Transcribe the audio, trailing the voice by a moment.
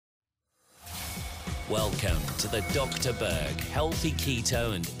Welcome to the Dr. Berg Healthy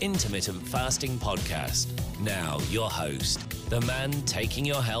Keto and Intermittent Fasting Podcast. Now, your host, the man taking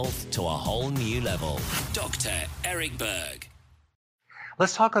your health to a whole new level, Dr. Eric Berg.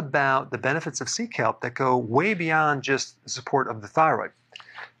 Let's talk about the benefits of sea kelp that go way beyond just the support of the thyroid.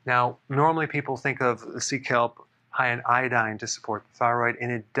 Now, normally people think of the sea kelp high in iodine to support the thyroid,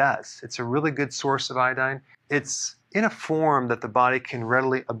 and it does. It's a really good source of iodine. It's in a form that the body can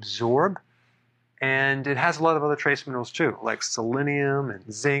readily absorb, and it has a lot of other trace minerals too, like selenium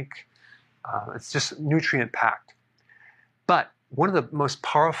and zinc. It's just nutrient-packed. But one of the most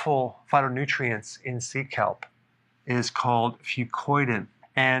powerful phytonutrients in sea kelp is called fucoidan,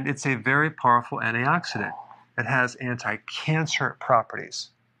 and it's a very powerful antioxidant. It has anti-cancer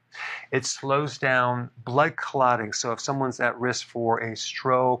properties. It slows down blood clotting, so if someone's at risk for a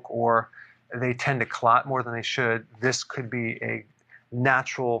stroke or they tend to clot more than they should, this could be a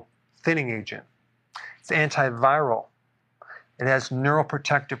natural thinning agent. It's antiviral. It has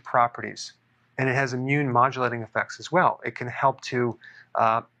neuroprotective properties, and it has immune modulating effects as well. It can help to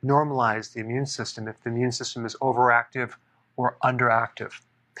normalize the immune system if the immune system is overactive or underactive.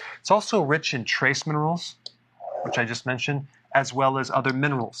 It's also rich in trace minerals, which I just mentioned, as well as other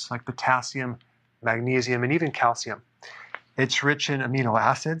minerals like potassium, magnesium, and even calcium. It's rich in amino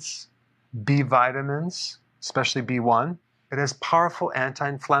acids, B vitamins, especially B1. It has powerful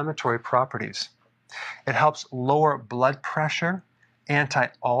anti-inflammatory properties. It helps lower blood pressure,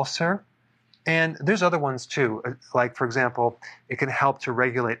 anti-ulcer, and there's other ones too. Like, for example, it can help to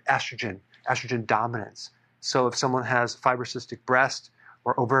regulate estrogen dominance. So if someone has fibrocystic breast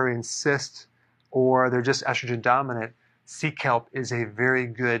or ovarian cyst, or they're just estrogen dominant, sea kelp is a very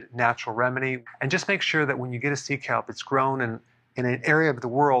good natural remedy. And just make sure that when you get a sea kelp, it's grown in an area of the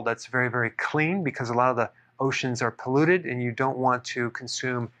world that's very, very clean, because a lot of the oceans are polluted, and you don't want to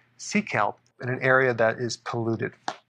consume sea kelp in an area that is polluted.